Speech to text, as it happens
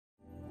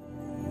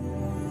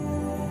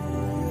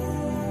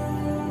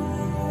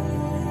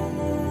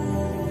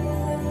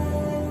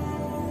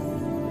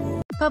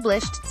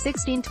Published,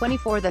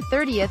 1624 the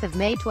 30th of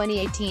May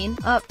 2018.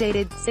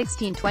 Updated,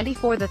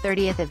 1624 the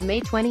 30th of May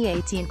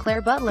 2018.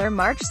 Claire Butler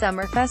March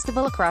Summer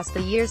Festival across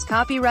the years.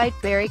 Copyright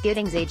Barry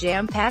Giddings. A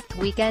jam-packed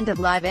weekend of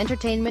live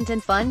entertainment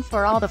and fun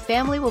for all the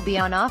family will be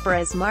on offer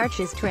as March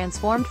is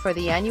transformed for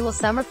the annual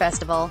Summer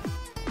Festival.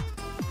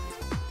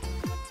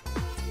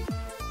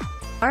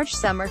 March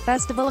Summer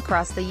Festival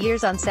across the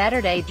years. On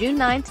Saturday, June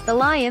 9th, the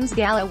Lions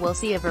Gala will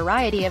see a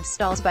variety of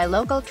stalls by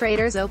local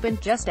traders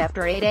opened just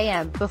after 8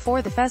 a.m.,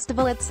 before the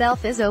festival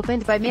itself is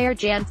opened by Mayor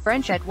Jan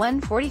French at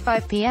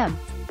 1:45 p.m.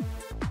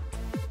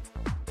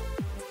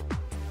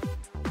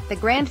 The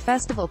Grand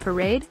Festival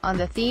Parade, on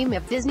the theme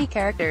of Disney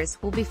characters,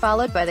 will be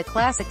followed by the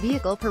Classic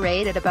Vehicle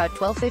Parade at about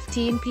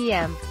 12:15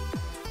 p.m.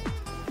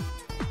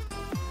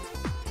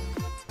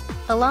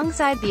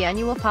 Alongside the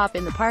annual Pop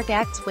in the Park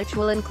acts, which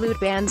will include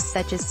bands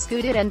such as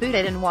Scooted and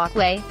Booted and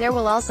Walkway, there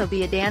will also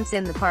be a Dance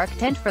in the Park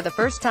tent for the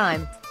first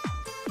time.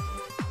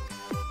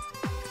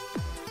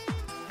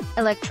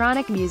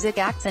 Electronic music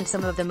acts and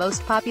some of the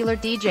most popular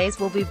DJs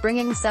will be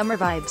bringing summer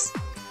vibes.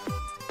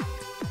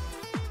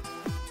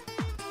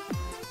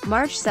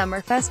 March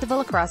Summer Festival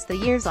across the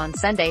years. On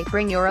Sunday,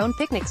 bring your own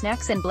picnic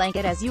snacks and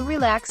blanket as you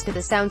relax to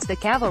the sounds the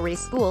Cavalry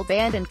School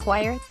Band and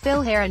Choir,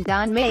 Phil Hare and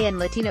Don May and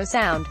Latino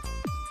Sound.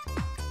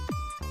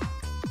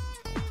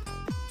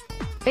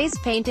 Face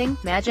painting,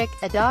 magic,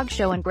 a dog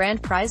show and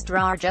grand prize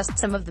draw are just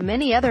some of the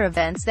many other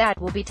events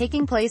that will be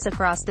taking place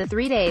across the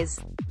 3 days.